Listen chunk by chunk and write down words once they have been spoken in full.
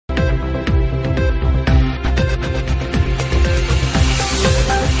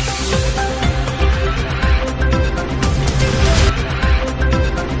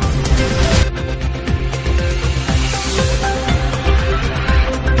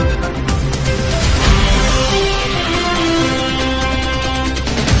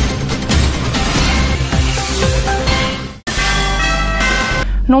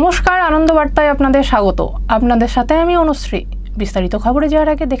বার্তায় আপনাদের স্বাগত। আপনাদের সাথে আমি অনুশ্রী। বিস্তারিত খবরে যাওয়ার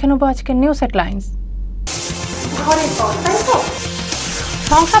আগে দেখে নেব আজকের নিউজ হেডলাইন্স।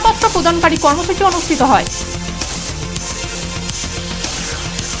 শংসাপত্র প্রদানকারী কর্মসূচি অনুষ্ঠিত হয়।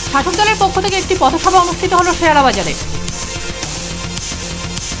 শাসক দলের পক্ষ থেকে একটি পথসভা অনুষ্ঠিত হলো শেয়ারা বাজারে।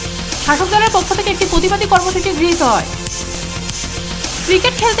 শাসক দলের পক্ষ থেকে একটি প্রতিবাদী কর্মসূচি গৃহীত হয়।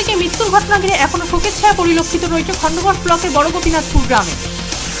 ক্রিকেট খেলতে গিয়ে মৃত্যুর ঘটনা ঘিরে এখনো শোকের ছায়া পরিলক্ষিত রয়েছে খণ্ডঘোষ ব্লকের বড় গোপীনাথপুর গ্রামে।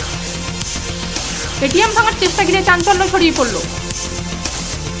 এটিএম ভাঙার চেষ্টা ঘিরে চাঞ্চল্য ছড়িয়ে পড়ল।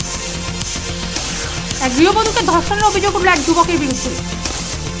 এক গৃহবধূকে ধর্ষণের অভিযোগ উঠল এক যুবকের বিরুদ্ধে।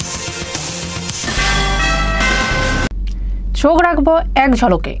 চোখ রাখবো এক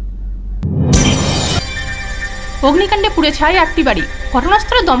ঝলকে। অগ্নিকাণ্ডে পুড়ে ছাই 8টি বাড়ি।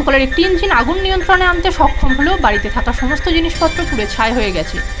 ঘটনাস্থলে দমকলের একটি ইঞ্জিন আগুন নিয়ন্ত্রণে আনতে সক্ষম হলেও বাড়িতে থাকা সমস্ত জিনিসপত্র পুড়ে ছাই হয়ে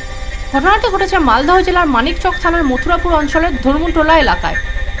গেছে। ঘটনাটি ঘটেছে মালদহ জেলার মানিকচক থানার মথুরাপুর অঞ্চলের ধর্মটোলা এলাকায়।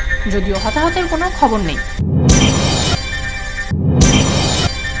 যদিও হতাহতের কোনো খবর নেই।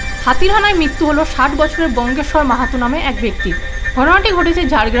 হাতির হানায় মৃত্যু হলো 60 বছরের বঙ্গেশ্বর মাহাতো নামে এক ব্যক্তির। ঘটনাটি ঘটেছে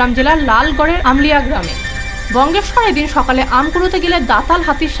ঝাড়গ্রাম জেলার লালগড়ের আমলিয়া গ্রামে। বঙ্গেশ্বর এদিন সকালে আম কুড়োতে গেলে দাতাল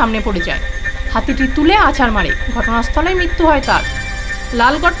হাতির সামনে পড়ে যায়। হাতিটি তুলে আছাড় মারে। ঘটনাস্থলেই মৃত্যু হয় তার।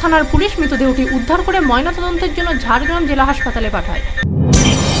 লালগড় থানার পুলিশ মৃতদেহটি উদ্ধার করে ময়নাতদন্তের জন্য ঝাড়গ্রাম জেলা হাসপাতালে পাঠায়।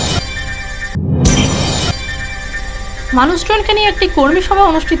 মানুষজনকে নিয়ে একটি কর্মী সভা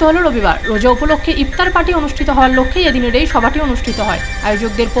অনুষ্ঠিত হলো রবিবার। রোজা উপলক্ষে ইফতার পার্টি অনুষ্ঠিত হওয়ার লক্ষ্যে এদিনের এই সভাটি অনুষ্ঠিত হয়।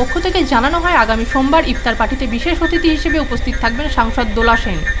 আয়োজকদের পক্ষ থেকে জানানো হয় আগামী সোমবার ইফতার পার্টিতে বিশেষ অতিথি হিসেবে উপস্থিত থাকবেন সাংসদ দোলা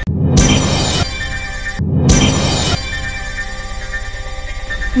সেন।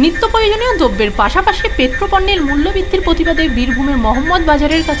 নিত্য প্রয়োজনীয় দ্রব্যের পাশাপাশি পেট্রোপণ্যের মূল্যবৃদ্ধির প্রতিবাদে বীরভূমের মোহাম্মদ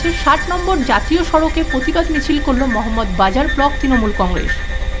বাজারের কাছে 60 নম্বর জাতীয় সড়কে প্রতিবাদ মিছিল করল মোহাম্মদ বাজার ব্লক তৃণমূল কংগ্রেস।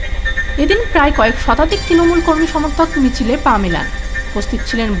 এদিন প্রায় কয়েক শতাধিক তৃণমূল কর্মী সমর্থক মিছিলে পা মেলান। উপস্থিত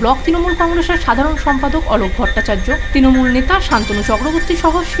ছিলেন ব্লক তৃণমূল কংগ্রেসের সাধারণ সম্পাদক অলোক ভট্টাচার্য, তৃণমূল নেতা শান্তনু চক্রবর্তী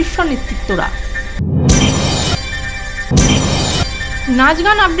সহ শীর্ষ নেতৃত্বরা। নাচ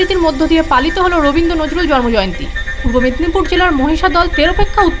গান আবৃত্তির মধ্য দিয়ে পালিত হল রবীন্দ্র নজরুল জন্মজয়ন্তী। পূর্ব মেদিনীপুর জেলার মহিষাদল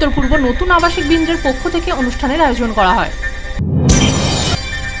তেরোপেক্ষা উত্তর পূর্ব নতুন আবাসিক বৃন্দের পক্ষ থেকে অনুষ্ঠানের আয়োজন করা হয়।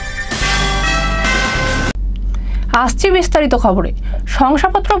 আসছি বিস্তারিত খবরে।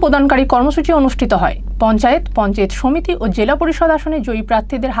 শংসাপত্র প্রদানকারী কর্মসূচি অনুষ্ঠিত হয়। পঞ্চায়েত সমিতি ও জেলা পরিষদ আসনে জয়ী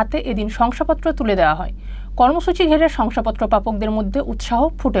প্রার্থীদের হাতে এদিন শংসাপত্র তুলে দেওয়া হয়। কর্মসূচি ঘিরে শংসাপত্র প্রাপকদের মধ্যে উৎসাহ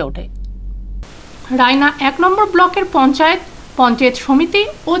ফুটে ওঠে। রায়না 1 নম্বর ব্লকের পঞ্চায়েত সমিতি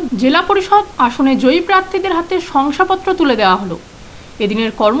ও জেলা পরিষদ আসনে জয়ী প্রার্থীদের হাতে শংসাপত্র তুলে দেওয়া হলো।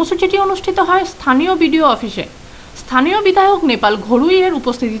 এদিনের কর্মসূচিটি অনুষ্ঠিত হয় স্থানীয় বিডিও অফিসে। স্থানীয় বিধায়ক নেপাল ঘড়ুইয়ের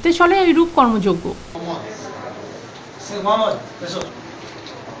উপস্থিতিতে চলে এইরূপ কর্মযজ্ঞ।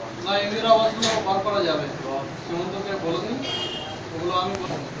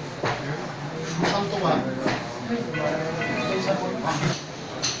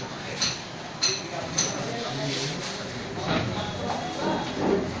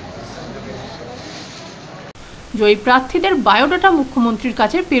 জয়ী প্রার্থীদের বায়োডাটা মুখ্যমন্ত্রীর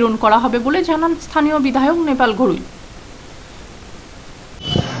কাছে প্রেরণ করা হবে বলে জানান স্থানীয় বিধায়ক নেপাল ঘড়ুই।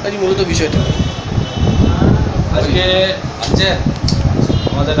 মূলত বিষয়টা আজকে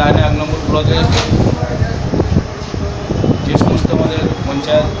আমাদের রায়না 1 নম্বর ব্লকে যে সমস্ত আমাদের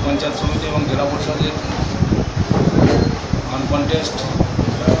পঞ্চায়েত সমিতি এবং জেলা পরিষদের আনকন্টেস্ট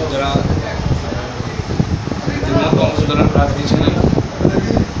যারা তৃণমূল কংগ্রেস দলের প্রার্থী ছিলেন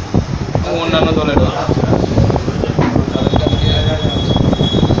এবং অন্যান্য দলেরও তাদেরকে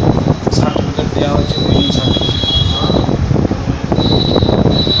সার্টিফিকেট দেওয়া হয়েছে।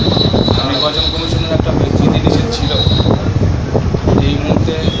 নির্বাচন কমিশনের একটা বিধি নিষেধ ছিল এই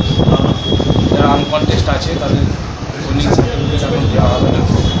মুহূর্তে যারা আনকন্টেস্ট আছে তাদের উইনিং সার্টিফিকেট এখন দেওয়া হবে না।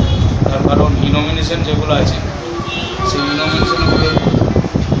 তার কারণ ইনমিনেশন যেগুলো আছে সেই ইনমিনেশনগুলো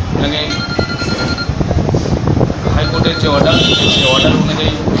আগে হাইকোর্টের যে অর্ডার সেই অর্ডার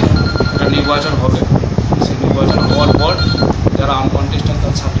অনুযায়ী একটা নির্বাচন হবে। সেই নির্বাচন হওয়ার পর যারা আনকন্টেস্টেড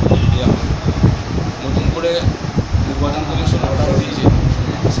তার সার্টিফিকেট দেওয়া হবে। নতুন করে নির্বাচন কমিশন অর্ডার দিয়েছে,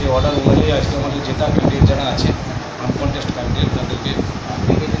 সেই অর্ডার অনুযায়ী আজকে আমাদের জেতা ক্যান্ডিডেট যারা আছে আনকন্টেস্ট ক্যান্ডিডেট তাদেরকে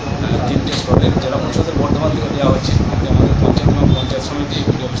জিন টেস্ট করে জেলা পরিষদের বর্ধমান থেকে দেওয়া হচ্ছে। আমাদের পঞ্চায়েত সমিতি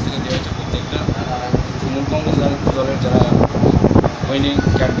অফিস থেকে দেওয়া হচ্ছে। প্রত্যেকটা তৃণমূল কংগ্রেস দলের যারা উইনিং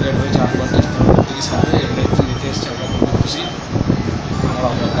ক্যান্ডিডেট হয়েছে আনকন্টেস্ট প্রত্যেকের সাথে দিতে এসছে। আমরা খুব খুশি। আমরা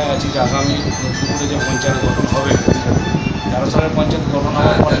অপেক্ষায় আছি যে আগামী নতুন করে যে পঞ্চায়েত গঠন হবে 13 সালের পঞ্চায়েত গঠন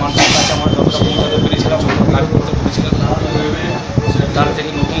হওয়ার পর মানুষের কাছে আমরা যতটা পৌঁছাতে পেরেছিলাম যতটা কাজ করতে পেরেছিলাম তার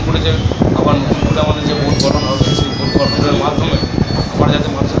থেকে নতুন করে যে আবার নতুন করে আমাদের যে বোর্ড গঠন হবে সেই বোর্ড গঠনের মাধ্যমে আমরা যাতে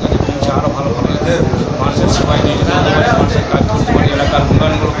মানুষের কাছে পৌঁছে আরও ভালোভাবে মানুষের সেবায় নিয়ে যেতে পারি, মানুষের কাজ করতে পারি, এলাকার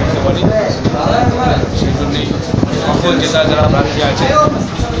উন্নয়নগুলো করতে পারি। সেই জন্যই সকল যারা প্রার্থী আছে,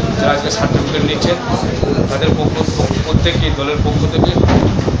 যারা আজকে সার্টিফিকেট নিচ্ছেন, তাদের প্রত্যেককে দলের পক্ষ থেকে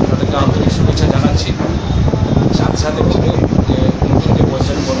তাদেরকে আন্তরিক শুভেচ্ছা জানাচ্ছি। সাথে সাথে বলবো যে নতুন যে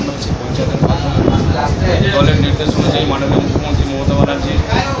পঞ্চায়েত গঠন হয়েছে, পঞ্চায়েতের মাধ্যমে দলের নির্দেশ অনুযায়ী মাননীয় মুখ্যমন্ত্রী মমতা ব্যানার্জির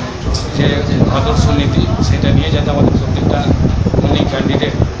যে আদর্শ নীতি, সেটা নিয়ে যাতে আমাদের প্রত্যেকটা উনি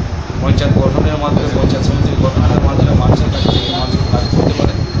ক্যান্ডিডেট পঞ্চায়েত গঠনের মাধ্যমে, পঞ্চায়েত সমিতির গঠনের মাধ্যমে মানুষের কাছে থেকে মানুষের কাজ করতে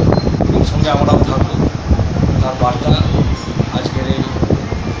পারে এবং সঙ্গে আমরাও থাকবো। তার বার্তা আজকের এই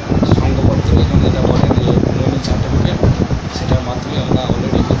সংঘপত্র যেটা বলেন যে উন্নয়নের সার্টিফিকেট, সেটার মাধ্যমে আমরা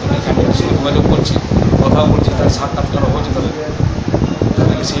অলরেডি প্রত্যেকটা ক্যান্ডিডেটের সঙ্গে যোগাযোগ করছি, কথা বলছি, তার সাক্ষাৎকার হচ্ছে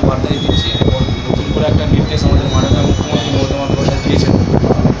তাদেরকে সেই বার্তাই দিচ্ছি। এবং নতুন করে একটা নির্দেশ আমাদের মাননীয় মুখ্যমন্ত্রী মমতা বন্দ্যোপাধ্যায় দিয়েছেন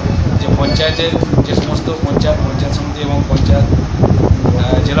যে পঞ্চায়েতের যে সমস্ত পঞ্চায়েত সমিতি এবং পঞ্চায়েত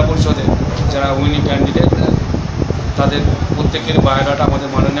জেলা পরিষদের যারা উইনিং ক্যান্ডিডেট, তাদের প্রত্যেকের বায়োডাটা আমাদের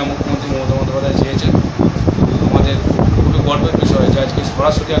মাননীয় মুখ্যমন্ত্রী মমতা বন্দ্যোপাধ্যায় চেয়েছেন। আমাদের খুবই গর্বের বিষয় যে আজকে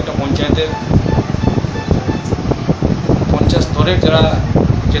সরাসরি একটা পঞ্চায়েতের পঞ্চায়েত স্তরের যারা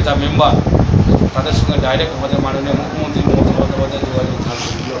জেতা মেম্বার, তাদের সঙ্গে ডাইরেক্ট আমাদের মাননীয় মুখ্যমন্ত্রী মমতা বন্দ্যোপাধ্যায় যোগাযোগ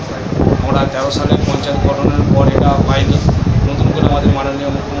থাকবে। আমরা 13 সালে পঞ্চায়েত গঠনের পর এটা পাইনি। নতুন করে আমাদের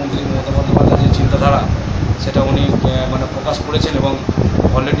মাননীয় মুখ্যমন্ত্রী মমতা বন্দ্যোপাধ্যায়ের যে চিন্তাধারা, সেটা উনি প্রকাশ করেছেন এবং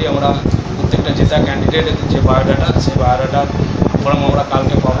অলরেডি আমরা প্রত্যেকটা জেতা ক্যান্ডিডেটের যে বায়োডাটা, সেই বায়োডাটার ফর্ম আমরা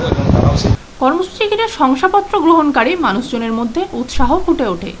কালকে পাবো এবং তারাও সেই কর্মসূচি ঘিরে শংসাপত্র গ্রহণকারী মানুষজনের মধ্যে উৎসাহ ফুটে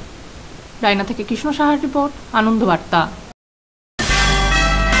ওঠে। রায়না থেকে কৃষ্ণ সাহার রিপোর্ট, আনন্দবার্তা।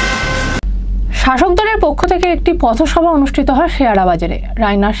 শাসক দলের পক্ষ থেকে একটি পথসভা অনুষ্ঠিত হয় শেয়াড়া বাজারে।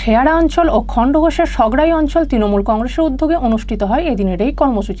 রায়নার শেয়াড়া অঞ্চল ও খণ্ডঘোষের সগড়াই অঞ্চল তৃণমূল কংগ্রেসের উদ্যোগে অনুষ্ঠিত হয় এদিনের এই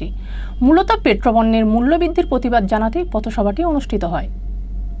কর্মসূচি। মূলত পেট্রোপণ্যের মূল্যবৃদ্ধির প্রতিবাদ জানাতেই পথসভাটি অনুষ্ঠিত হয়।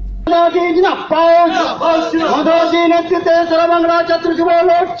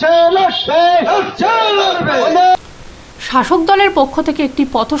 শাসক দলের পক্ষ থেকে একটি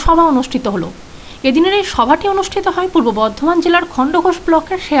পথসভা অনুষ্ঠিত হলো। এদিনের এই সভাটি অনুষ্ঠিত হয় পূর্ব বর্ধমান জেলার খণ্ডঘোষ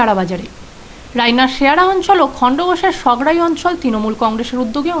ব্লকের শেয়াড়া বাজারে। রায়নার শেয়াড়া অঞ্চল ও খণ্ডঘোষের সগড়াই অঞ্চল তৃণমূল কংগ্রেসের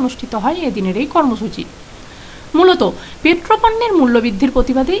উদ্যোগে অনুষ্ঠিত হয় এদিনের এই কর্মসূচি। মূলত পেট্রোপণ্যের মূল্যবৃদ্ধির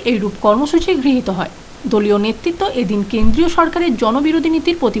প্রতিবাদে এইরূপ কর্মসূচি গৃহীত হয়। দলীয় নেতৃত্ব এদিন কেন্দ্রীয় সরকারের জনবিরোধী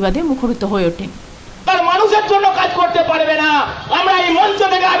নীতির প্রতিবাদে মুখরিত হয়ে ওঠেন। মানুষের জন্য কাজ করতে পারবে না। আমরা এই মঞ্চ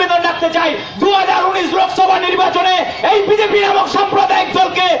থেকে আবেদন রাখতে চাই, 2019 লোকসভা নির্বাচনে এই বিজেপি নামক সাম্প্রদায়িক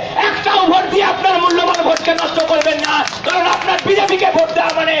দলকে একটাও ভোট দিয়ে আপনার মূল্যবান ভোটকে নষ্ট করবেন না। কারণ আপনার বিজেপিকে ভোট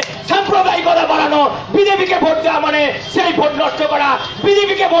দেওয়া মানে সাম্প্রদায়িকতা বাড়ানো, বিজেপিকে ভোট দেওয়া মানে সেই ভোট নষ্ট করা,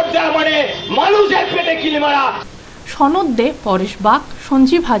 বিজেপিকে ভোট দেওয়া মানে মানুষের পেটে কিল মারা। সনদ দে, পরেশ বাগ,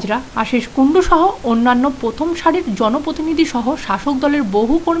 সঞ্জীব হাজরা, আশিস কুণ্ডু সহ অন্যান্য প্রথম সারির জনপ্রতিনিধি সহ শাসক দলের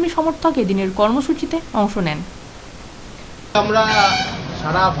বহু কর্মী সমর্থক এদিনের কর্মসূচিতে অংশ নেন। আমরা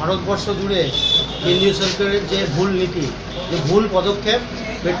সারা ভারতবর্ষ জুড়ে কেন্দ্রীয় সরকারের যে ভুল নীতি, যে ভুল পদক্ষেপ,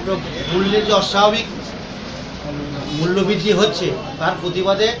 মূল্যের যে অস্বাভাবিক মূল্যবৃদ্ধি হচ্ছে, তার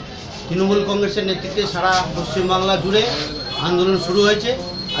প্রতিবাদে তৃণমূল কংগ্রেসের নেতৃত্বে সারা পশ্চিমবাংলা জুড়ে আন্দোলন শুরু হয়েছে।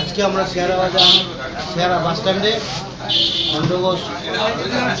 আজকে আমরা শেয়াড়া বাস স্ট্যান্ডে খণ্ডঘোষ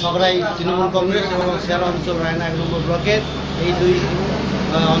সগড়াই তৃণমূল কংগ্রেস এবং শেয়াড়া অঞ্চল রায়না 1 নম্বর ব্লকের এই দুই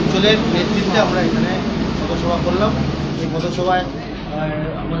অঞ্চলের নেতৃত্বে আমরা এখানে পথসভা করলাম। এই পথসভায়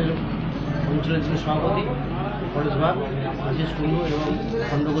আমাদের অঞ্চলের যিনি সভাপতি পরেশ বাগ, আশিস কুণ্ডু এবং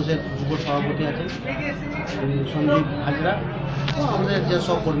খণ্ডঘোষের যুব সভাপতি আছেন সঞ্জীব হাজরা, আমাদের যে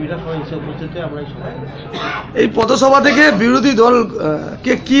সব কর্মীরা সবাই এসে উপস্থিত হয়ে আমরা এই সভায় এই পথসভা থেকে বিরোধী দল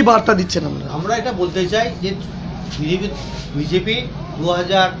কে কি বার্তা দিচ্ছেন? আমরা এটা বলতে চাই যে বিজেপি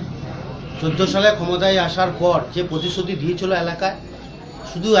 2014 সালে ক্ষমতায় আসার পর যে প্রতিশ্রুতি দিয়েছিল এলাকায়,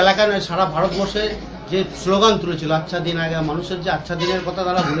 শুধু এলাকায় নয় সারা ভারতবর্ষে যে স্লোগান তুলেছিল আচ্ছা দিন আগে, মানুষের যে আচ্ছা দিনের কথা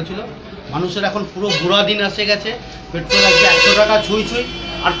তারা বলেছিল, মানুষের এখন পুরো বুড়া দিন এসে গেছে। পেট্রোল আজকে 100 টাকা ছুঁই,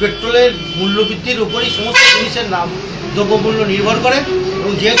 আর পেট্রোলের মূল্যবৃদ্ধির উপরই সমস্ত জিনিসের দ্রব্যমূল্য নির্ভর করে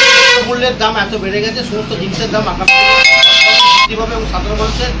এবং যেহেতু দ্রব্যমূল্যের দাম এত বেড়ে গেছে, সমস্ত জিনিসের দাম আকাশ বৃদ্ধি পাবে এবং সাধারণ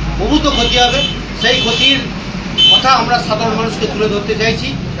মানুষের বহুত ক্ষতি হবে। সেই ক্ষতির কথা আমরা সাধারণ মানুষকে তুলে ধরতে চাইছি,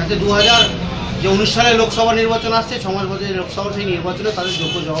 যাতে 2019 সালে লোকসভা নির্বাচন আসছে, সমাজবাদী লোকসভা, সেই নির্বাচনে তাদের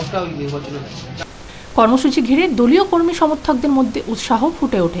যোগ্য জবাবটা ওই নির্বাচনে। কর্মসূচি ঘিরে দলীয় কর্মী সমর্থকদের মধ্যে উৎসাহ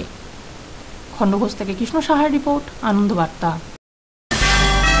ফুটে ওঠে। খণ্ডঘোষ থেকে কৃষ্ণ সাহার রিপোর্ট, আনন্দবার্তা।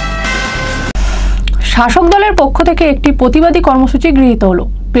 শাসক দলের পক্ষ থেকে একটি প্রতিবাদী কর্মসূচি গৃহীত হলো।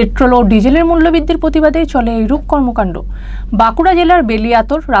 পেট্রোল ও ডিজেলের মূল্যবৃদ্ধির প্রতিবাদেই চলে এইরূপ কর্মকাণ্ড। বাঁকুড়া জেলার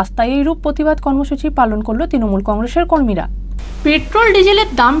বেলিয়াতর রাস্তায় এইরূপ প্রতিবাদ কর্মসূচি পালন করল তৃণমূল কংগ্রেসের কর্মীরা। পেট্রোল ডিজেলের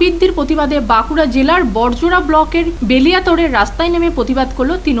দাম বৃদ্ধির প্রতিবাদে বাঁকুড়া জেলার বড়জোড়া ব্লকের বেলিয়াতোড়ের রাস্তায় নেমে প্রতিবাদ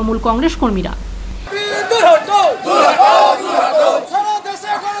করল তৃণমূল কংগ্রেস কর্মীরা।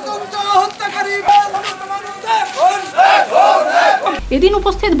 এদিন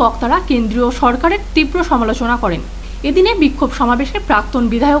উপস্থিত বক্তারা কেন্দ্রীয় সরকারের তীব্র সমালোচনা করেন। এদিনে বিক্ষোভ সমাবেশে প্রাক্তন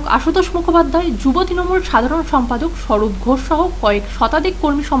বিধায়ক আশুতোষ মুখোপাধ্যায়, যুব তৃণমূল সাধারণ সম্পাদক স্বরূপ ঘোষ সহ কয়েক শতাধিক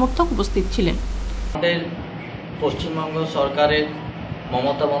কর্মী সমর্থক উপস্থিত ছিলেন। পশ্চিমবঙ্গ সরকারের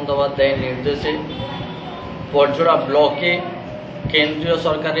মমতা বন্দ্যোপাধ্যায়ের নির্দেশে বড়জোড়া ব্লকে কেন্দ্রীয়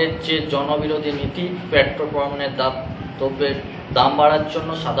সরকারের যে জনবিরোধী নীতি, পেট্রোল পণ্যের দ্রব্যের দাম বাড়ার জন্য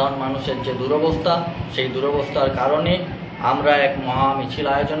সাধারণ মানুষের যে দুরবস্থা, সেই দুরবস্থার কারণে আমরা এক মহা মিছিল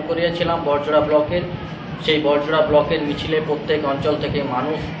আয়োজন করিয়েছিলাম বড়জোড়া ব্লকের। সেই বড়জোড়া ব্লকের মিছিলে প্রত্যেক অঞ্চল থেকে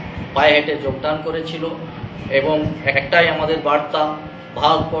মানুষ পায়ে হেঁটে যোগদান করেছিল এবং একটাই আমাদের বার্তা,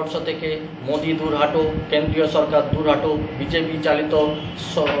 ভারতবর্ষ থেকে মোদি দূর হাঁটো, কেন্দ্রীয় সরকার দূর হাঁটো, বিজেপি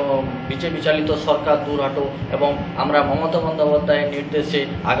চালিত সরকার দূর হাঁটো এবং আমরা মমতা বন্দ্যোপাধ্যায়ের নির্দেশে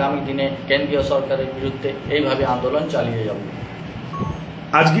আগামী দিনে কেন্দ্রীয় সরকারের বিরুদ্ধে এইভাবে আন্দোলন চালিয়ে যাব।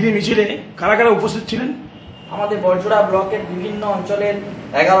 আজকের এই মিছিলে কারা কারা উপস্থিত ছিলেন? আমাদের বড়জোড়া ব্লকের বিভিন্ন অঞ্চলের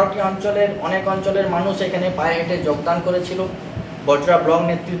 11টি অঞ্চলের অনেক অঞ্চলের মানুষ এখানে পায়ে হেঁটে যোগদান করেছিল। বড়জোড়া ব্লক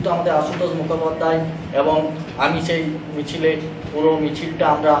নেতৃত্ব আমাদের আশুতোষ মুখোপাধ্যায় এবং আমি সেই পুরো মিছিলটা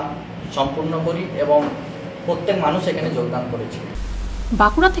আমরা সম্পূর্ণ করি এবং প্রত্যেক মানুষ এখানে যোগদান করেছে।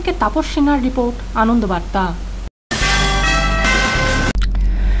 বাঁকুড়া থেকে তাপস সিনহার রিপোর্ট, আনন্দবার্তা।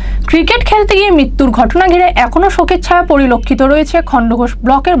 ক্রিকেট খেলতে গিয়ে মৃত্যুর ঘটনা ঘিরে এখনও শোকের ছায়া পরিলক্ষিত রয়েছে খণ্ডঘোষ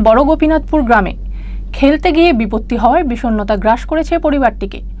ব্লকের বড় গোপীনাথপুর গ্রামে। খেলতে গিয়ে বিপত্তি হওয়ায় বিষণ্ণতা গ্রাস করেছে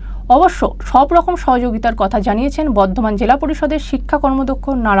পরিবারটিকে। অবশ্য সব রকম সহযোগিতার কথা জানিয়েছেন বর্ধমান জেলা পরিষদের শিক্ষা কর্মদক্ষ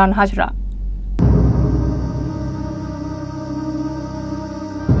নারায়ণ হাজরা।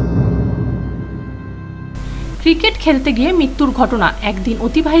 ক্রিকেট খেলতে গিয়ে মৃত্যুর ঘটনা একদিন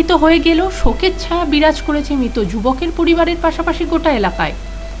অতিবাহিত হয়ে গেলেও শোকের ছায়া বিরাজ করেছে মৃত যুবকের পরিবারের পাশাপাশি গোটা এলাকায়।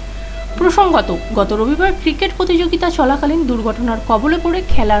 প্রসঙ্গত, গত রবিবার ক্রিকেট প্রতিযোগিতা চলাকালীন দুর্ঘটনার কবলে পড়ে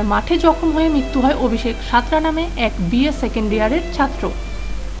খেলার মাঠে জখম হয়ে মৃত্যু হয় অভিষেক সাঁতরা নামে এক বিএ সেকেন্ড ইয়ারের ছাত্র।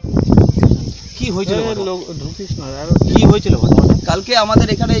 কি হয়েছিল কালকে আমাদের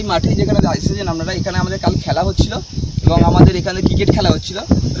এখানে এই মাঠে যেখানে এসেছেন আপনারা, এখানে আমাদের কাল খেলা হচ্ছিল এবং আমাদের এখানে ক্রিকেট খেলা হচ্ছিল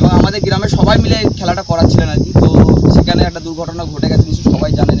এবং আমাদের গ্রামের সবাই মিলে খেলাটা করাচ্ছিলেন আর কি। তো সেখানে একটা দুর্ঘটনা ঘটে গেছে, নিশ্চয়ই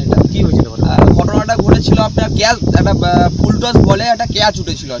সবাই জানেন এটা কি হয়েছিল। ঘটনাটা ঘটেছিল আপনার ক্যাচ, একটা ফুল টস বলে একটা ক্যাচ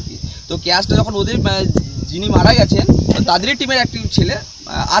উঠেছিল আর কি। তো ক্যাচটা যখন ওদের যিনি মারা গেছেন তাদেরই টিমের একটি ছেলে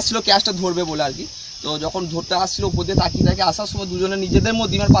আসছিল ক্যাচটা ধরবে বলে আর কি। তো যখন ধরতে আসছিল উপর দিয়ে তাকিয়ে তাকে আসার সময় দুজনে নিজেদের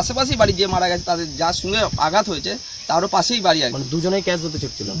মধ্যে পাশাপাশি বাড়ি, যে মারা গেছে তাদের যার সঙ্গে আঘাত হয়েছে তারও পাশেই বাড়ি আর কি। দুজনেই ক্যাচ ধরতে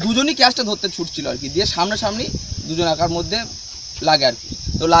ছুটছিল, দুজনই ক্যাচটা ধরতে ছুটছিল আর কি। দিয়ে সামনাসামনি দুজন আঁকার মধ্যে লাগে আর কি।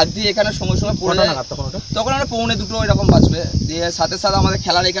 তো লাগ দিয়ে এখানে সঙ্গে সঙ্গে পড়ে তখন আমরা 1:45 এরকম বাঁচবে। দিয়ে সাথে সাথে আমাদের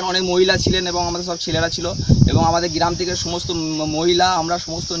খেলার এখানে অনেক মহিলা ছিলেন এবং আমাদের সব ছেলেরা ছিল এবং আমাদের গ্রাম থেকে সমস্ত মহিলা আমরা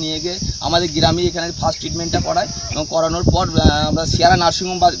সমস্ত নিয়ে গিয়ে আমাদের গ্রামে এখানে ফার্স্ট ট্রিটমেন্টটা করাই এবং করানোর পর আমরা শিয়ারা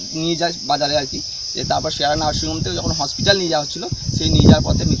নার্সিংহোম নিয়ে যাই বাজারে আর কি। যে তারপর শিয়ারা নার্সিংহোম থেকে যখন হসপিটাল নিয়ে যাওয়া হচ্ছিলো, সেই নিয়ে যাওয়ার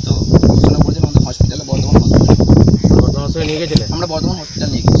পথে মৃত্যু ঘোষণা করেছেন আমাদের হসপিটালে, বর্ধমান হসপিটাল। নিয়ে গেছিলেন? আমরা বর্ধমান হসপিটাল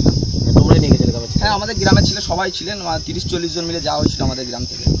নিয়ে গেছিলাম। তোমরাই নিয়ে গেছিলে? হ্যাঁ, আমাদের গ্রামের ছেলে সবাই ছিলেন, 30-40 জন মিলে যাওয়া হয়েছিল আমাদের গ্রাম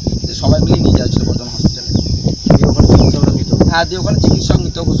থেকে। সবাই মিলে নিয়ে যাওয়া হচ্ছিল বর্ধমান হসপিটালে। হ্যাঁ, দিয়ে ওখানে চিকিৎসক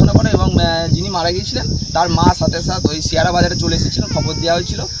মৃত ঘোষণা করে এবং যিনি মারা গিয়েছিলেন তার মা সাথে সাথে ওই শিয়ারা বাজারে চলে এসেছিলেন, খবর দেওয়া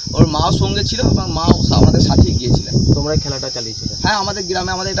হয়েছিল। ওর মাও সঙ্গে ছিল এবং মাও আমাদের সাথেই গিয়েছিলেন। তোমরা খেলাটা চালিয়েছিলে? হ্যাঁ, আমাদের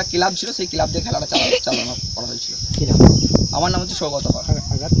গ্রামে আমাদের একটা ক্লাব ছিল, সেই ক্লাব দিয়ে খেলাটা চালানো করা হয়েছিল। আমার নাম হচ্ছে সৌগত কর।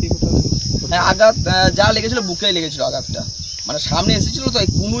 হ্যাঁ, আঘাত যা লেগেছিল বুকে লেগেছিল আঘাতটা, মানে সামনে এসেছিল তো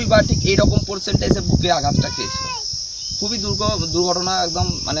কুনুই বা ঠিক এইরকম পোর্শনটা এসে বুকে আঘাতটা খেয়েছিল। খুবই দুর্ঘটনা একদম,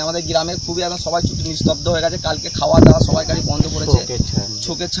 মানে আমাদের গ্রামে খুবই একদম সবাই ছুটি নিস্তব্ধ হয়ে গেছে। কালকে খাওয়া দাওয়া সবাইকারই বন্ধ করেছে,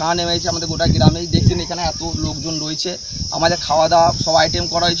 চোখে ছায়া নেমেছে আমাদের গোটা গ্রামেই। দেখছেন এখানে এত লোকজন রয়েছে। আমাদের খাওয়া দাওয়া সব আইটেম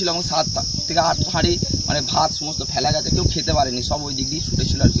করা হয়েছিল এবং 7 থেকে 8 হাঁড়ি মানে ভাত সমস্ত ফেলা গেছে, কেউ খেতে পারেনি, সব ওই দিক দিয়ে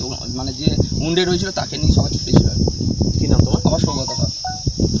ছুটেছিল আর কি। মানে যে উন্ডেড হয়েছিল তাকে নিয়ে সবাই ছুটেছিল আর কি। কি নাম তোমার? আমার সৌগত কর।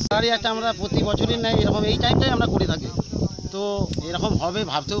 একটা আমরা প্রতি বছরই নেই এরকম, এই টাইমটাই আমরা করে থাকি। তো এরকম হবে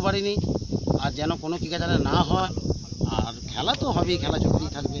ভাবতেও পারিনি, আর যেন কোনো কি যেন না হয়। আর খেলা তো হবেই, খেলা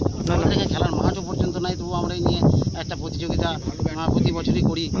চলতেই থাকবে। আমাদের এখানে খেলার মাঠও পর্যন্ত নাই, তবু আমরা এই নিয়ে একটা প্রতিযোগিতা প্রতি বছরই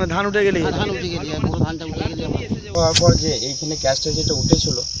করি। ধান উঠে গেলে পুরো ধানটা উঠে গেলে তারপর যে এইখানে ক্যাচটা যেটা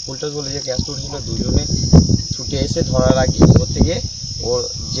উঠেছিল, উল্টো বলে যে ক্যাচটা উঠেছিল, দুজনে ছুটে এসে ধরার আগে ওর থেকে ওর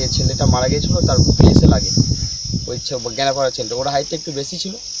যে ছেলেটা মারা গিয়েছিল তার বুকে এসে লাগে। ওই জ্ঞানা করা ছেলেটা, ওর হাইটটা একটু বেশি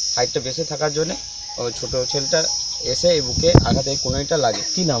ছিল, হাইটটা বেশি থাকার জন্যে ওই ছোটো ছেলেটা এসে এই বুকে আঘাতে কোনোটা লাগে।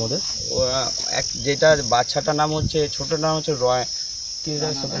 কি নাম ওদের? যেটা বাচ্চাটার নাম হচ্ছে, ছোটোর নাম হচ্ছে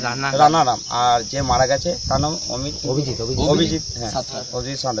রানারাম, আর যে মারা গেছে তার নাম অভিজিৎ হ্যাঁ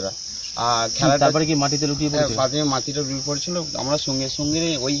অভিজিৎ সাঁতরা। আর খেলা তারপরে কি মাটিতে লুটিয়ে মাটিতে লুটিয়ে পড়েছিল। আমরা সঙ্গে সঙ্গে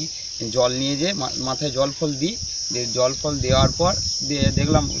ওই জল নিয়ে যে মাথায় জল ফল দিই, জল ফল দেওয়ার পর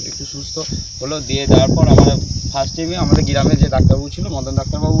দেখলাম একটু সুস্থ হলো। দিয়ে দেওয়ার পর আমরা ফার্স্ট টাইমে আমাদের গ্রামের যে ডাক্তারবাবু ছিল, মদন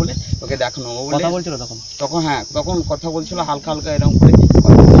ডাক্তারবাবু বলে, ওকে দেখানো কথা বলছিল তখন কথা বলছিল হালকা হালকা এরকম করে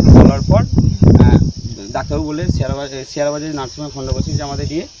কথা বলার পর ডাক্তারবাবু বলে শেয়ারবাজার নার্সিংহোমে খণ্ডবাসী যে আমাদের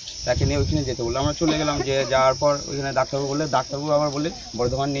দিয়ে তাকে নিয়ে ওইখানে যেতে বললো। আমরা চলে গেলাম। যে যাওয়ার পর ওইখানে ডাক্তারবাবু বলে, ডাক্তারবাবু আবার বলে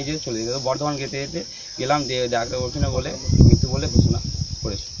বর্ধমান নিয়ে যেতে চলে যেতে। বর্ধমান যেতে গেলাম, দিয়ে ডাক্তারবাবু ওইখানে বলে মৃত্যু বলে ঘোষণা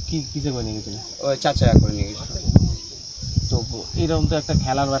করেছে। কিসে করে নিয়ে গেছিল? ওই 4 চাকা করে নিয়ে গেছিল। তো এরকম তো একটা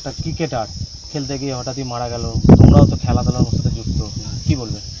খেলার একটা ক্রিকেটার খেলতে গিয়ে হঠাৎই মারা গেল, তোমরাও তো খেলাধুলার সাথে যুক্ত, কি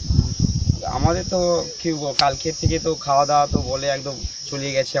বলবে? আমাদের তো কি কালকের থেকে তো খাওয়া দাওয়া তো বলে একদম চলে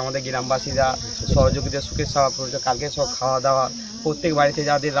গেছে। আমাদের গ্রামবাসীরা সহযোগিতা সুখের সাওয়া করেছে। কালকে সব খাওয়া দাওয়া প্রত্যেক বাড়িতে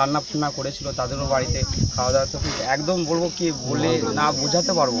যাদের রান্না ফান্না করেছিল তাদেরও বাড়িতে খাওয়া দাওয়া তো একদম বলবো কি বলে না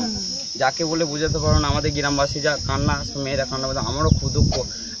বোঝাতে পারবো না, যাকে বলে বোঝাতে পারবো না। আমাদের গ্রামবাসী যা কান্না, মেয়েরা কান্না বলতে আমারও খুব দুঃখ।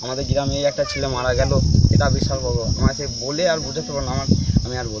 আমাদের গ্রামে একটা ছেলে মারা গেল, এটা বিশাল বড়। আমার সে বলে আর বোঝাতে পারবো না,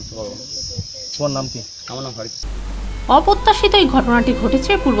 আমি আর বলতে পারবো না। তোমার নাম কি? আমার নাম হরিশ। অপ্রত্যাশিত এই ঘটনাটি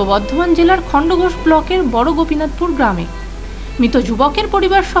ঘটেছে পূর্ব বর্ধমান জেলার খণ্ডঘোষ ব্লকের বড় গোপীনাথপুর গ্রামে। মৃত যুবকের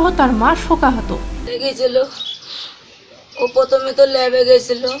পরিবার সহ তার মা শোকাহত। গেছিল ও প্রথমে তো ল্যাবে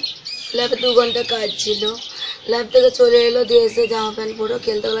গেছিল, ল্যাবে 2 ঘন্টা কাজ ছিল। ল্যাব থেকে চলে এলো, দিয়ে এসে জামা প্যান্ট পরে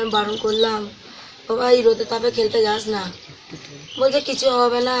খেলতে গেলে আমি বারণ করলাম, বাবা এই রোদে তাপে খেলতে যাস না। বলছে কিছু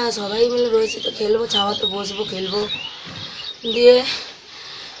হবে না, সবাই মিলে রয়েছে তো খেলবো, ছাওয়াতে বসবো খেলবো। দিয়ে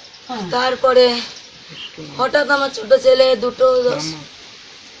তারপরে হঠাৎ আমার ছোটো ছেলে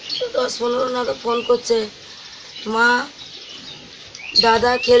 2:10-15 নাগাদ ফোন করছে, মা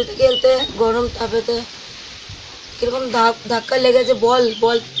দাদা খেলতে খেলতে গরম তাপেতে কিরকম ধাক্কা লেগেছে, বল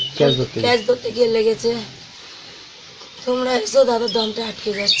ক্যাচ ধরতে গিয়ে লেগেছে, তোমরা এসো, দাদার দমটা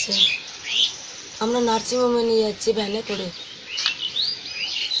আটকে যাচ্ছে, আমরা নার্সিংহোমে নিয়ে যাচ্ছি ভ্যানে করে।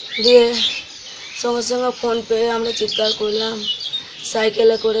 দিয়ে সঙ্গে সঙ্গে ফোন পেয়ে আমরা চিৎকার করলাম,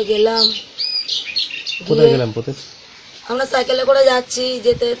 সাইকেলে করে গেলাম। আমরা সাইকেলে করে যাচ্ছি,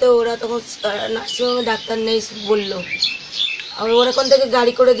 যেতে যেতে ওরা তখন নার্সিংহোমে ডাক্তার নেই বললো। আর ওরা ওখান থেকে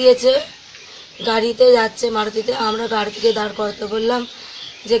গাড়ি করে দিয়েছে, গাড়িতে যাচ্ছে মারুতিতে। আমরা গাড়ি থেকে দাঁড় করাতে বললাম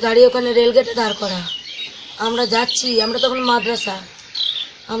যে গাড়ি ওখানে রেলগেটে দাঁড় করা, আমরা যাচ্ছি। আমরা তখন মাদ্রাসা,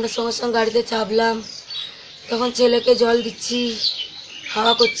 আমরা সঙ্গে সঙ্গে গাড়িতে চাপলাম। তখন ছেলেকে জল দিচ্ছি,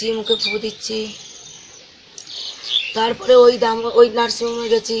 হাওয়া করছি, মুখে ফু দিচ্ছি। তারপরে ওই নার্সিংহোমে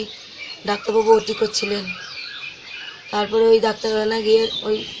গেছি, ডাক্তারবাবু ওটি করছিলেন। তারপরে ওই ডাক্তারখানা গিয়ে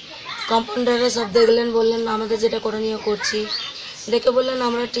ওই কম্পাউন্ডাররা সব দেখলেন, বললেন আমাদের যেটা করণীয় করছি। দেখে বললেন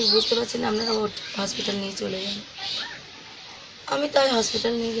আমরা ঠিক বুঝতে পারছি না, আপনারা হসপিটাল নিয়ে চলে যান। আমি তাই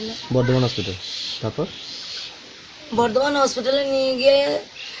হসপিটাল নিয়ে গেলাম, বর্ধমান হসপিটাল। তারপর বর্ধমান হসপিটালে নিয়ে গিয়ে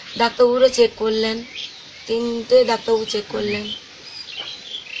ডাক্তারবাবুরা চেক করলেন, 3টে ডাক্তারবাবু চেক করলেন।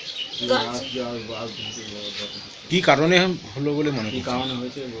 কি কারণে হলো বলে মনে হয়?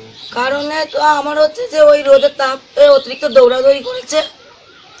 কারণে তো আমার হচ্ছে যে ওই রোদের তাপে অতিরিক্ত দৌড়াদৌড়ি করেছে,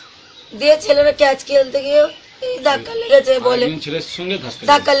 দিয়ে ছেলেরা ক্যাচ খেলতে গিয়ে ধাক্কা লেগেছে বলে।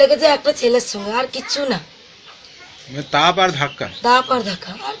 ধাক্কা লেগেছে একটা ছেলের সঙ্গে, আর কিচ্ছু না। তাপ আর ধাক্কা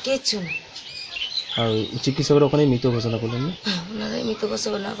আর কিচ্ছু না। আর চিকিৎসকরা ওখানে মৃত ঘোষণা করলেন না? হ্যাঁ, ওনারা মৃত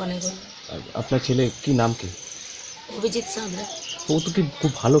ঘোষণা ওখানে করলেন। আপনার ছেলে কি নাম কি? অভিজিৎ সাঁতরা। ও তো কি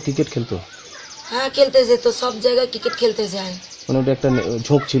খুব ভালো ক্রিকেট খেলতো? হ্যাঁ, খেলতে যেত, সব জায়গায় ক্রিকেট খেলতে যায়। মানে ওটা একটা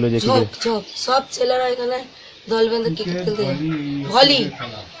ঝোঁক ছিল যে ঝোঁক সব ছেলেরা এখানে দল বেঁধে ক্রিকেট খেলতে যায়।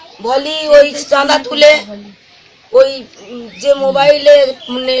 ভলি ওই চাঁদা তুলে ওই যে মোবাইলে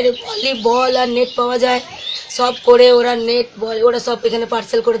ভলি বল আর নেট পাওয়া যায় সব করে ওরা নেট বল ওরা সব এখানে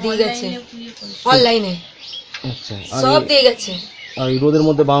পার্সেল করে দিয়ে গেছে অনলাইনে। আচ্ছা, সব দিয়ে গেছে। আর এই রোদের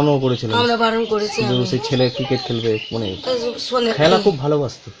মধ্যে বারণও করেছিলেন? আমরা বারণ করেছি। সেই ছেলে ক্রিকেট খেলবে, মানে খেলা খুব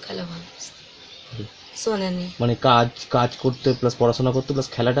ভালোবাসতো। শোনেনি, মানে কাজ করতে প্লাস পড়াশোনা করতে প্লাস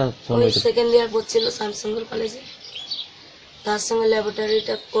খেলাটা। সেকেন্ড ইয়ার পড়ছিল শ্যামসুন্দর কলেজে, তার সঙ্গে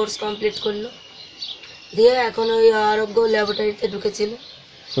ল্যাবরেটরিটা কোর্স কমপ্লিট করলো, দিয়ে এখন ওই আরোগ্য ল্যাবরেটরিতে ঢুকেছিল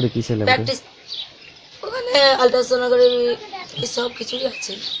প্র্যাকটিস। ওখানে আলট্রাসোনোগ্রাফি সব কিছুই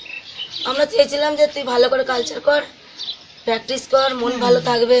আছে। আমরা চেয়েছিলাম যে তুই ভালো করে কালচার কর, প্র্যাকটিস কর, মন ভালো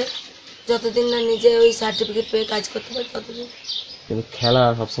থাকবে, যতদিন না নিজে ওই সার্টিফিকেট পেয়ে কাজ করতে পারে ততদিন। খেলা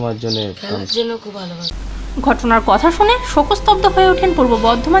সবসময়ের জন্য খুব ভালোবাসে। ঘটনার কথা শুনে শোকস্তব্ধ হয়ে ওঠেন পূর্ব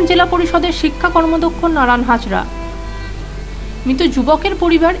বর্ধমান জেলা পরিষদের শিক্ষা কর্মদক্ষ নারায়ণ হাজরা। মৃত যুবকের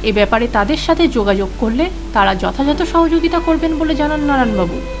পরিবার এ ব্যাপারে তাদের সাথে যোগাযোগ করলে তারা যথাযথ সহযোগিতা করবেন বলে জানান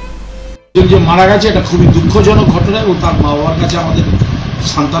নারায়ণবাবু। যে মারা গেছে এটা খুবই দুঃখজনক ঘটনা এবং তার মা বাবার কাছে আমাদের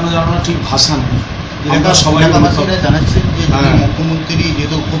সান্ত্বনা জানানোর ঠিক ভাষা নেই। আমরা সবাই এলাকাবাসীরা জানাচ্ছেন যে হ্যাঁ। মুখ্যমন্ত্রী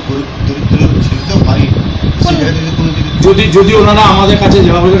যেহেতু খুব দরিদ্র ছিল তো বাড়ি সেই জায়গা থেকে কোনো যদি ওনারা আমাদের কাছে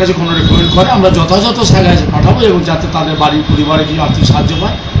জেলাপুরের কাছে কোনো রেকমেন্ড করে আমরা যথাযথ জায়গায় পাঠাবো এবং যাতে তাদের বাড়ির পরিবারে কিছু আর্থিক সাহায্য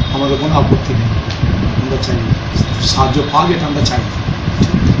পায় আমাদের কোনো আপত্তি নেই। আমরা চাই সাহায্য পাক, এটা আমরা চাই।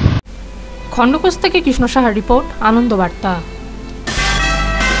 খণ্ডঘোষ থেকে কৃষ্ণ সাহার রিপোর্ট, আনন্দ বার্তা।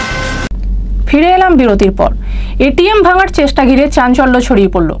 ফিরে এলাম বিরতির পর। এটিএম ভাঙার চেষ্টা ঘিরে চাঞ্চল্য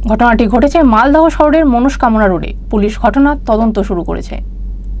ছড়িয়ে পড়ল। ঘটনাটি ঘটেছে মালদহ শহরের মনস্কামনা রোডে। পুলিশ ঘটনার তদন্ত শুরু করেছে।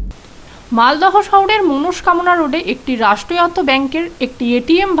 মালদহ শহরের মনস্কামনা রোডে একটি রাষ্ট্রায়ত্ত ব্যাংকের একটি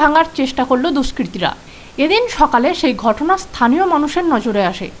এটিএম ভাঙার চেষ্টা করল দুষ্কৃতীরা। এদিন সকালে সেই ঘটনা স্থানীয় মানুষের নজরে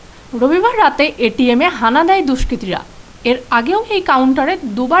আসে। রবিবার রাতে এটিএমে হানা দেয় দুষ্কৃতীরা। এর আগেও এই কাউন্টারে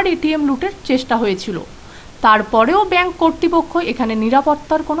দুবার এটিএম লুটের চেষ্টা হয়েছিল। তারপরেও ব্যাংক কর্তৃপক্ষ এখানে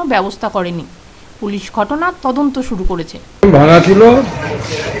নিরাপত্তার কোনো ব্যবস্থা করেনি। পুলিশ ঘটনার তদন্ত শুরু করেছে। ভাঙা ছিল,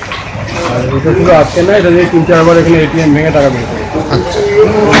 আর এটা ছিল আজকে না, এটা দিয়ে 3-4 এখানে এটিএম ভেঙে টাকা বের করে।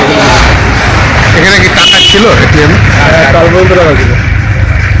 এখানে কি টাকা ছিল এটিএম? কাল পর্যন্ত টাকা ছিল।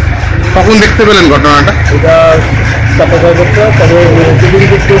 কখন দেখতে পেলেন ঘটনাটা? এটা 4-5 বছর, তবে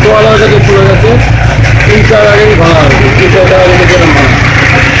কিন্তু টোটোওয়ালার কাছে পড়ে গেছে 3-4 আগেই ভাঙা হয়েছে। 3-4 টাকা রেখে দিলাম ভাঙা।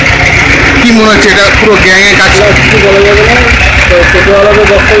 কি মনে হচ্ছে এটা পুরো গ্যাংয়ের কাজ? কিছু বলা যাবে না, তো টোটোওয়ালাদের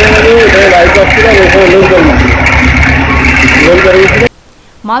বক্তব্য নেবে এখানে লাইট আসছিল, ওখানে লোন করিয়েছিল।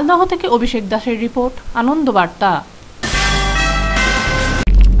 মালদহ থেকে অভিষেক দাসের রিপোর্ট, আনন্দ বার্তা।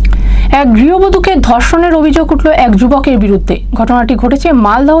 এক গৃহবধূকে ধর্ষণের অভিযোগ উঠল এক যুবকের বিরুদ্ধে। ঘটনাটি ঘটেছে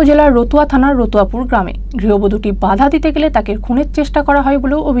মালদহ জেলার রতুয়া থানার রতুয়াপুর গ্রামে। গৃহবধূটি বাধা দিতে গেলে তাকে খুনের চেষ্টা করা হয়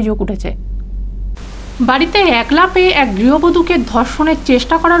বলেও অভিযোগ উঠেছে। বাড়িতে একলা পেয়ে এক গৃহবধূকে ধর্ষণের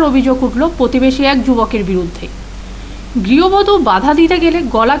চেষ্টা করার অভিযোগ উঠল প্রতিবেশী এক যুবকের বিরুদ্ধে। গৃহবধূ বাধা দিতে গেলে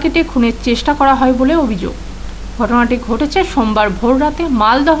গলা কেটে খুনের চেষ্টা করা হয় বলে অভিযোগ। ঘটনাটি ঘটেছে সোমবার ভোররাতে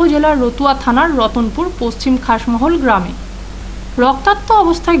মালদহ জেলার রতুয়া থানার রতনপুর পশ্চিম খাসমহল গ্রামে। রক্তাক্ত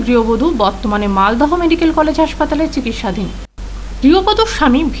অবস্থায় গৃহবধূ বর্তমানে মালদহ মেডিকেল কলেজ হাসপাতালে চিকিৎসাধীন। গৃহবধূর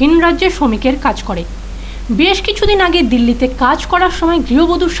স্বামী ভিন রাজ্যে শ্রমিকের কাজ করে। বেশ কিছুদিন আগে দিল্লিতে কাজ করার সময়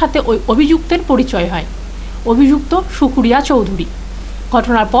গৃহবধূর সাথে ওই অভিযুক্তের পরিচয় হয়। অভিযুক্ত সুকুরিয়া চৌধুরী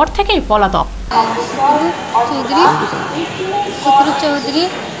ঘটনার পর থেকেই পলাতক। চৌধুরী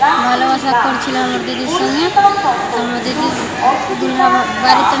ভালোবাসা করছিল আমার দিদির সঙ্গে। আমার দিদি দুল্হা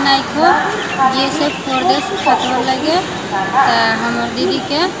বাড়িতে নাই খো গিয়েছে পরদেশ থাকবার লাগে। তা আমার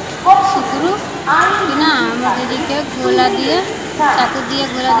দিদিকে শুক্রু কিনা আমার দিদিকে গোলা দিয়ে চাকু দিয়ে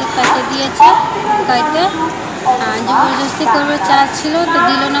গোলা দিয়ে কাটে দিয়েছে। কাটে জবরদস্তি করবে চাচ্ছিল, তো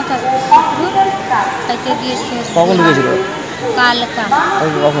দিল না, শুক্রু কাটে দিয়েছে। কখন ঢুকেছিল? কালকা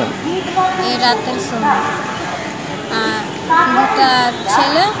কখন? এই রাতের সময়। দুটা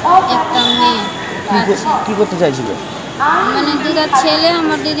ছেলে একটা মেয়ে আছে। কি করতে চাইছিল? মানে দুটা ছেলে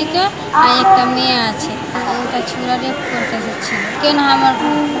আমার দিদিকে আর একটা মেয়ে আছে। ওটা ছোড়া রেপ করতে যাচ্ছিল। কেন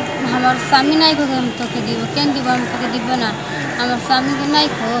আমার স্বামী নাই খো, আমি তোকে দিব। কেন দিব? আমি তোকে দিব না, আমার স্বামীকে নাই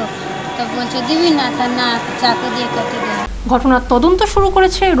খো। তো বলছে দিবি না, তা না, চাকু দিয়ে কেটে দেবে। ঘটনার তদন্ত শুরু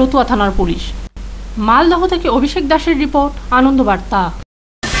করেছে রতুয়া থানার পুলিশ। মালদহ থেকে অভিষেক দাসের রিপোর্ট, আনন্দ বার্তা।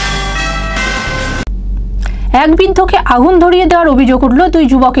 এক বৃদ্ধকে আগুন ধরিয়ে দেওয়ার অভিযোগ উঠল দুই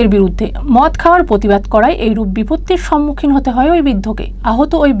যুবকের বিরুদ্ধে। মদ খাওয়ার প্রতিবাদ করায় এইরূপ বিপত্তির সম্মুখীন হতে হয় ওই বৃদ্ধকে।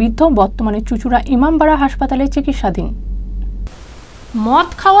 আহত ওই বৃদ্ধ বর্তমানে চুঁচুড়া ইমামবাড়া হাসপাতালে চিকিৎসাধীন। মদ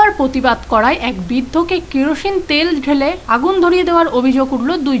খাওয়ার প্রতিবাদ করায় এক বৃদ্ধকে কেরোসিন তেল ঢেলে আগুন ধরিয়ে দেওয়ার অভিযোগ উঠল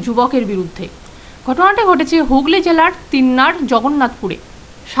দুই যুবকের বিরুদ্ধে। ঘটনাটি ঘটেছে হুগলি জেলার তিন্নার জগন্নাথপুরে।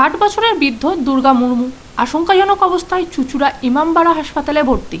 60 বছরের বৃদ্ধ দুর্গা মুর্মু আশঙ্কাজনক অবস্থায় চুঁচুড়া ইমামবাড়া হাসপাতালে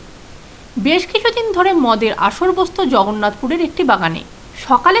ভর্তি। বেশ কিছুদিন ধরে মদের আসর বসত জগন্নাথপুরের একটি বাগানে।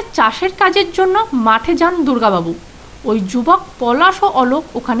 সকালে চাষের কাজের জন্য মাঠে যান দুর্গাবাবু। ওই যুবক পলাশ ও অলোক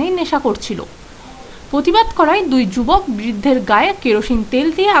ওখানেই নেশা করছিল। প্রতিবাদ করায় দুই যুবক বৃদ্ধের গায়ে কেরোসিন তেল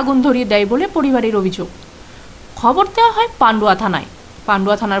দিয়ে আগুন ধরিয়ে দেয় বলে পরিবারের অভিযোগ। খবর দেওয়া হয় পান্ডুয়া থানায়।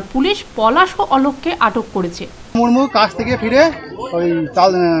 পান্ডুয়া থানার পুলিশ পলাশ ও অলোককে আটক করেছে। মুর্মু কাজ থেকে ফিরে ওই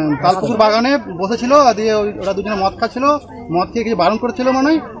তালপুকুর বাগানে বসেছিল, দিয়ে ওরা দুজনে মদ খাচ্ছিল। মদ খেয়ে কিছু বারণ করেছিল মনে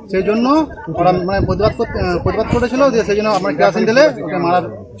হয়, সেই জন্য ওরা মানে প্রতিবাদ করেছিল। দিয়ে সেই জন্য আমরা কেরোসিন ঢেলে ওকে মারার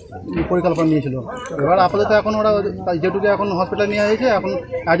পরিকল্পনা নিয়েছিল। এবার আপাতত এখন ওরা যেটুকু এখন হসপিটালে নিয়ে হয়েছে, এখন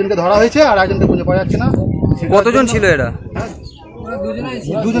একজনকে ধরা হয়েছে আর একজনকে খুঁজে পাওয়া যাচ্ছে না। কতজন ছিল এরা?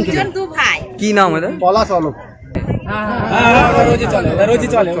 দুজন ছিল। কি নাম এদের? পলাশ অলোক।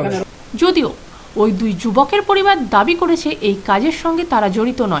 যদিও ওই দুই যুবকের পরিবার দাবি করেছে এই কাজের সঙ্গে তারা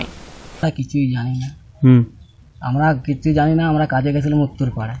জড়িত নয়। আমরা কিছুই জানি না। আমরা কাজে গেছিলাম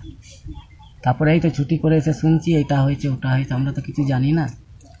উত্তরপাড়ায়। তারপরে এই তো ছুটি করে এসে শুনছি এটা হয়েছে ওটা হয়েছে, আমরা তো কিছু জানি না।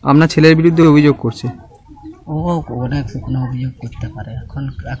 আপনার ছেলের বিরুদ্ধে অভিযোগ করছে? ও অনেক শুকনো অভিযোগ করতে পারে। এখন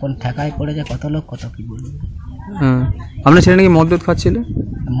এখন ঠেকায় পড়ে কত লোক কত কি বলবে। হ্যাঁ, আপনার ছেলে নাকি মদ দুধ খাচ্ছিল?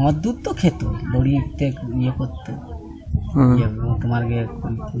 মদ দুধ তো খেত, লড়িতে ইয়ে করতো, তোমার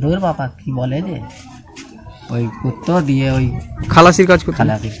দূর বাবা কি বলে যে ওই করতো, দিয়ে ওই খালাসির কাজ করতো।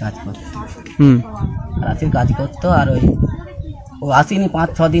 খালাসির কাজ করতো, খালাসির কাজ করতো। আর ওই ও আসেনি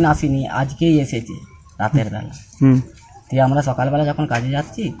 5-6 দিন আসেনি, আজকেই এসেছে রাতের বেলা। দিয়ে আমরা সকালবেলা যখন কাজে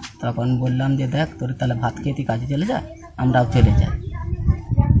যাচ্ছি তখন বললাম যে দেখ তোর তাহলে ভাত খেয়ে তুই কাজে চলে যা, আমরাও চলে যাই।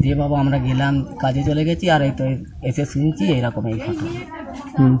 দিয়ে বাবা আমরা গেলাম, কাজে চলে গেছি, আর এই তো এসে শুনছি এরকম এই ঘটনা।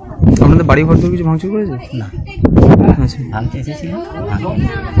 আপনাদের বাড়ি ঘর কিছু ভাঙচুর করেছে? না, আচ্ছা, ভাঙতে এসেছিল।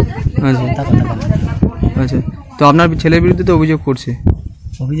 আচ্ছা আচ্ছা, তো আপনার ছেলের বিরুদ্ধে তো অভিযোগ করছে?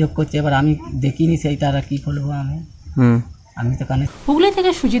 অভিযোগ করছে, এবার আমি দেখিনি সেইটা, আর কি বলবো আমি তো কানে। হুগলি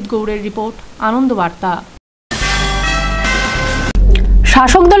থেকে সুজিত গৌড়ের রিপোর্ট, আনন্দ বার্তা।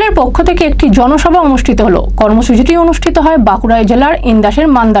 শাসক দলের পক্ষ থেকে একটি জনসভা অনুষ্ঠিত হলো। কর্মসূচিটি অনুষ্ঠিত হয় বাঁকুড়া জেলার ইন্দাসের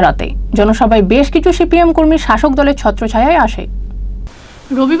মান্দারাতে। জনসভায় বেশ কিছু সিপিএম কর্মী শাসক দলের ছত্রছায়ায় আসে।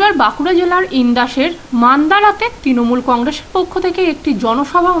 রবিবার বাঁকুড়া জেলার ইন্দাসের মান্দারাতে তৃণমূল কংগ্রেসের পক্ষ থেকে একটি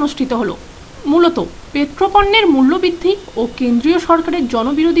জনসভা অনুষ্ঠিত হলো। মূলত পেট্রোপণ্যের মূল্যবৃদ্ধি ও কেন্দ্রীয় সরকারের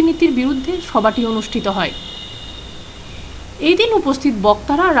জনবিরোধী নীতির বিরুদ্ধে সভাটি অনুষ্ঠিত হয়। এই দিন উপস্থিত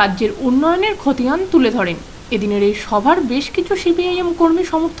বক্তারা রাজ্যের উন্নয়নের খতিয়ান তুলে ধরেন। এদিনের এই সভার বেশ কিছু সিপিআইএম কর্মী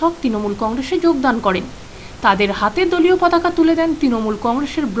সমর্থক তৃণমূল কংগ্রেসে যোগদান করেন। তাদের হাতে দলীয় পতাকা তুলে দেন তৃণমূল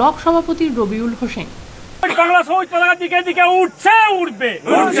কংগ্রেসের ব্লক সভাপতি রবিউল হোসেন। বাংলা সবুজ পতাকা দিকে দিকে উঠছে, উঠবে,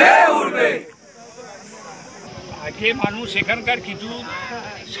 উঠছে, উঠবে। আগে মানুষ, এখানকার কিছু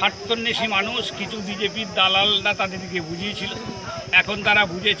স্বার্থন্বেষী মানুষ, কিছু বিজেপির দালালরা তাদেরকে বুঝিয়েছিল। এখন তারা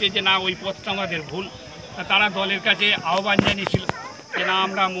বুঝেছে যে না, ওই পথটা আমাদের ভুল। তারা দলের কাছে আহ্বান জানিয়েছিল যে না,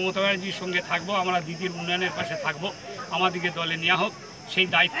 আমরা মমতা ব্যানার্জির সঙ্গে থাকবো, আমরা দিদির উন্নয়নের পাশে থাকবো, আমাদেরকে দলে নেওয়া হোক। সেই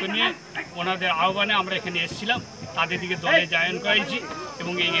দায়িত্ব নিয়ে ওনাদের আহ্বানে আমরা এখানে এসেছিলাম, তাদেরকে দলে জয়েন করেছি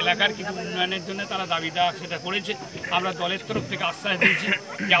এবং এই এলাকার কিছু উন্নয়নের জন্য তারা দাবি দেওয়া সেটা করেছে। আমরা দলের তরফ থেকে আশ্বাস দিয়েছি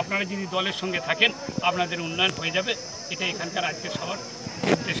যে আপনারা যদি দলের সঙ্গে থাকেন আপনাদের উন্নয়ন হয়ে যাবে। এটা এখানকার আজকের সবার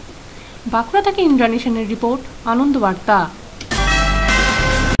উদ্দেশ্য। বাঁকুড়া থেকে ইন্দ্রাণী সেনের রিপোর্ট, আনন্দ বার্তা।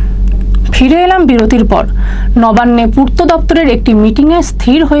 ফিরে এলাম বিরতির পর। নবান্নে পূর্ত দপ্তরের একটি মিটিংয়ে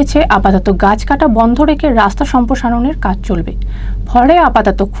স্থির হয়েছে আপাতত গাছ কাটা বন্ধ রেখে রাস্তা সম্প্রসারণের কাজ চলবে। ফলে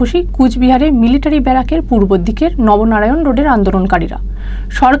আপাতত খুশি কুচবিহারে মিলিটারি ব্যারাকের পূর্ব দিকের নবনারায়ণ রোডের আন্দোলনকারীরা।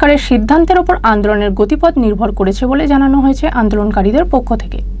 সরকারের সিদ্ধান্তের ওপর আন্দোলনের গতিপথ নির্ভর করেছে বলে জানানো হয়েছে আন্দোলনকারীদের পক্ষ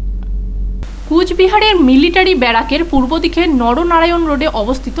থেকে। কুচবিহারের মিলিটারি ব্যারাকের পূর্ব দিকে নরনারায়ণ রোডে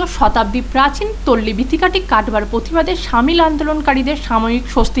অবস্থিত শতাব্দী প্রাচীন তল্লী ভিথিকাটি কাটবার প্রতিবাদে সামিল আন্দোলনকারীদের সাময়িক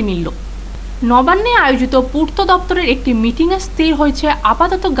স্বস্তি মিলল। নবান্নে আয়োজিত পূর্ত দপ্তরের একটি মিটিংয়ে স্থির হয়েছে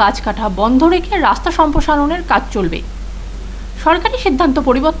আপাতত গাছ কাটা বন্ধ রেখে রাস্তা সম্প্রসারণের কাজ চলবে। সরকারি সিদ্ধান্ত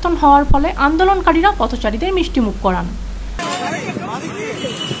পরিবর্তন হওয়ার ফলে আন্দোলনকারীরা পথচারীদের মিষ্টিমুখ করান।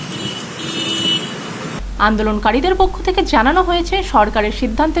 আন্দোলনকারীদের পক্ষ থেকে জানানো হয়েছে সরকারের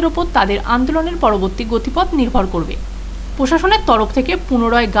সিদ্ধান্তের উপর তাদের আন্দোলনের পরবর্তী গতিপথ নির্ভর করবে। প্রশাসনের তরফ থেকে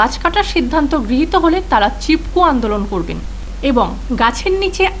পুনরায় গাছ কাটার সিদ্ধান্ত গৃহীত হলে তারা চিপকো আন্দোলন করবেন এবং গাছের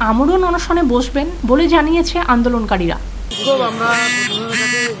নিচে আমরণ অনশনে বসবেন বলে জানিয়েছে আন্দোলনকারীরা। আমরা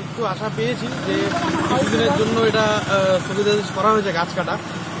একটু আশা পেয়েছি যে কিছুদিনের জন্য এটা সুবিধা করা হয়েছে গাছ কাটা,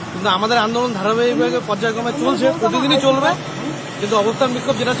 কিন্তু আমাদের আন্দোলন ধারাবাহিকভাবে পর্যায়ক্রমে চলছে, প্রতিদিনই চলবে। কিন্তু অবস্থান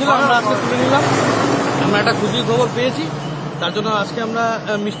বিক্ষোভ যেটা ছিল আমরা আজকে তুলে নিলাম। আমরা একটা খুশির খবর পেয়েছি, তার জন্য আজকে আমরা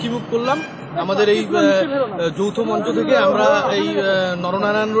মিষ্টিমুখ করলাম। আমাদের এই যৌথ মঞ্চ থেকে আমরা এই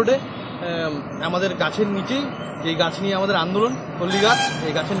নরনারায়ণ রোডে আমাদের গাছের নিচেই, এই গাছ নিয়ে আমাদের আন্দোলন, পল্লী গাছ,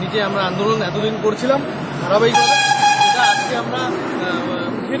 এই গাছের নিচে আমরা আন্দোলন এতদিন করছিলাম ধারাবাহিকভাবে। এটা আজকে আমরা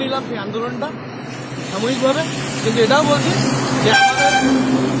উঠে নিলাম সেই আন্দোলনটা সাময়িকভাবে। কিন্তু এটাও বলছি যে আমাদের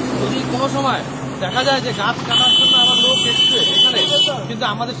যদি কোনো সময় দেখা যায় যে গাছ কাটার জন্য আমার লোক এসছে এখানে, কিন্তু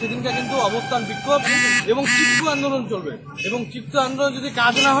আমাদের সেদিনকে কিন্তু অবস্থান বিক্ষোভ এবং চিপকো আন্দোলন চলবে। এবং চিপকো আন্দোলন যদি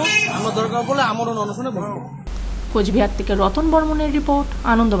কাজ না হয় আমরা দরকার পড়লে আমরণ অনশনে বসবো। কোচবিহার থেকে রতন বর্মনের রিপোর্ট,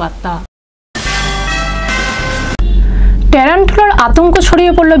 আনন্দ বার্তা। ট্যারান্টুলার আতঙ্ক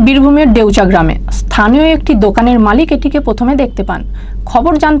ছড়িয়ে পড়ল বীরভূমের দেউচা গ্রামে। স্থানীয় একটি দোকানের মালিক এটিকে প্রথমে দেখতে পান।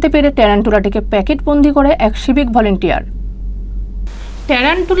 খবর জানতে পেরে ট্যারান্টুলাটিকে প্যাকেটবন্দি করে এক সিভিক ভলেন্টিয়ার।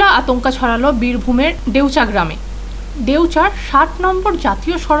 ট্যারান্টুলা আতঙ্ক ছড়ালো বীরভূমের দেউচা গ্রামে। দেউচার 60 নম্বর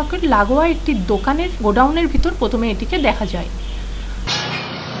জাতীয় সড়কের লাগোয়া একটি দোকানের গোডাউনের ভিতর প্রথমে এটিকে দেখা যায়।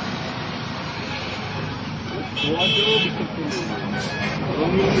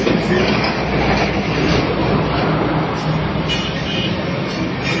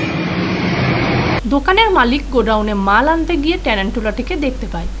 দোকানের মালিক গোডাউনে মাল আনতে গিয়ে ট্যারান্টুলাটিকে দেখতে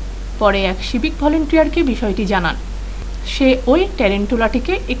পায়। পরে এক সিভিক ভলেন্টিয়ারকে বিষয়টি জানান। সে ওই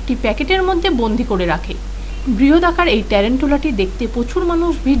ট্যারান্টুলাটিকে একটি প্যাকেটের মধ্যে বন্দি করে রাখে। বৃহদাকার এই ট্যারেন্টুলাটি দেখতে প্রচুর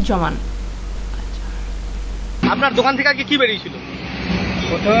মানুষ ভিড় জমান। আপনার দোকান থেকে আগে কি বেরিয়েছিল?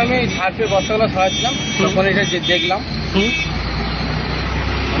 প্রথমে আমি সার্ফের বস্তাগুলো সরাচ্ছিলাম, তখন এটা দেখলাম।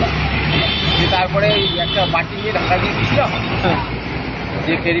 তারপরে একটা বাটি নিয়ে ঢাকা দিয়ে দিচ্ছিলাম,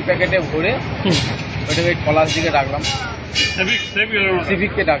 যে ফেরি প্যাকেটে ভরে ওটাকে কলার দিকে রাখলাম,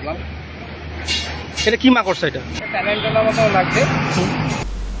 সিভিককে ডাকলাম। এটা কি মাকড়সা? এটা ট্যালেন্টের মতো লাগছে।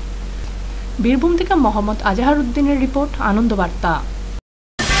 বীরভূম থেকে মোহাম্মদ আজহার উদ্দিনের রিপোর্ট, আনন্দ বার্তা।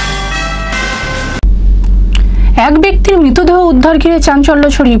 এক ব্যক্তির মৃতদেহ উদ্ধার ঘিরে চাঞ্চল্য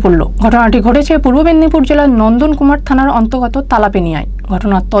ছড়িয়ে পড়ল। ঘটনাটি ঘটেছে পূর্ব মেদিনীপুর জেলার নন্দনকুমার থানার অন্তর্গত তালাপেনিয়ায়।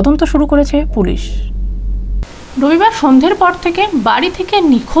 ঘটনার তদন্ত শুরু করেছে পুলিশ। রবিবার সন্ধ্যের পর থেকে বাড়ি থেকে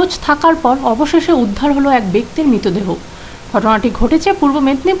নিখোঁজ থাকার পর অবশেষে উদ্ধার হলো এক ব্যক্তির মৃতদেহ। ঘটনাটি ঘটেছে পূর্ব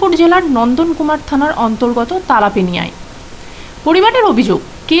মেদিনীপুর জেলার নন্দনকুমার থানার অন্তর্গত তালাপেনিয়ায়। পরিবারের অভিযোগ,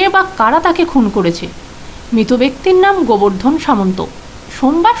 কে বা কারা তাকে খুন করেছে। মৃত ব্যক্তির নাম গোবর্ধন সামন্ত।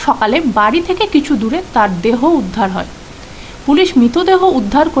 সোমবার সকালে বাড়ি থেকে কিছু দূরে তার দেহ উদ্ধার হয়। পুলিশ মৃতদেহ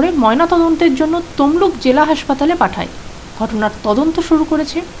উদ্ধার করে ময়নাতদন্তের জন্য তমলুক জেলা হাসপাতালে পাঠায়। ঘটনার তদন্ত শুরু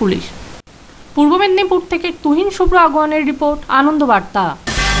করেছে পুলিশ। পূর্ব মেদিনীপুর থেকে তুহিন শুভ্র আগোয়ানের রিপোর্ট, আনন্দ বার্তা।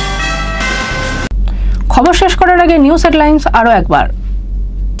 খবর শেষ করার আগে নিউজ হেডলাইন্স আরও একবার।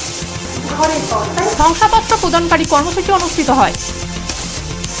 শংসাপত্র প্রদানকারী কর্মসূচি অনুষ্ঠিত হয়।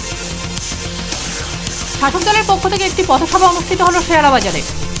 শাসক দলের পক্ষ থেকে একটি পথসভা অনুষ্ঠিত হলো শেয়ারা বাজারে।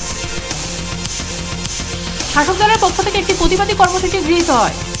 শাসক দলের পক্ষ থেকে একটি প্রতিবাদী কর্মসূচি গৃহীত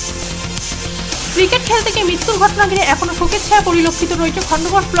হয়। ক্রিকেট খেলতে গিয়ে মৃত্যুর ঘটনা ঘিরে এখনো শোকের ছায়া পরিলক্ষিত রয়েছে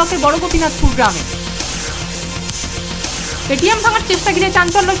খণ্ডঘোষ ব্লকের বড় গোপীনাথপুর গ্রামে। এটিএম ভাঙার চেষ্টা ঘিরে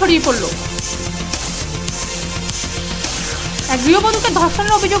চাঞ্চল্য ছড়িয়ে পড়ল। এক গৃহবধূকে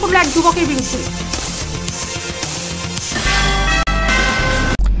ধর্ষণের অভিযোগ উঠল এক যুবকের বিরুদ্ধে।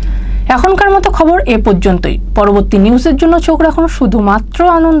 এখনকার মতো খবর এ পর্যন্তই। পরবর্তী নিউজের জন্য চোখ রাখুন শুধুমাত্র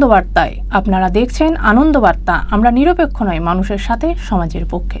আনন্দ বার্তায়। আপনারা দেখছেন আনন্দ বার্তা। আমরা নিরপেক্ষ নয়, মানুষের সাথে, সমাজের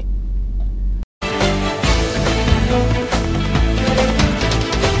পক্ষে।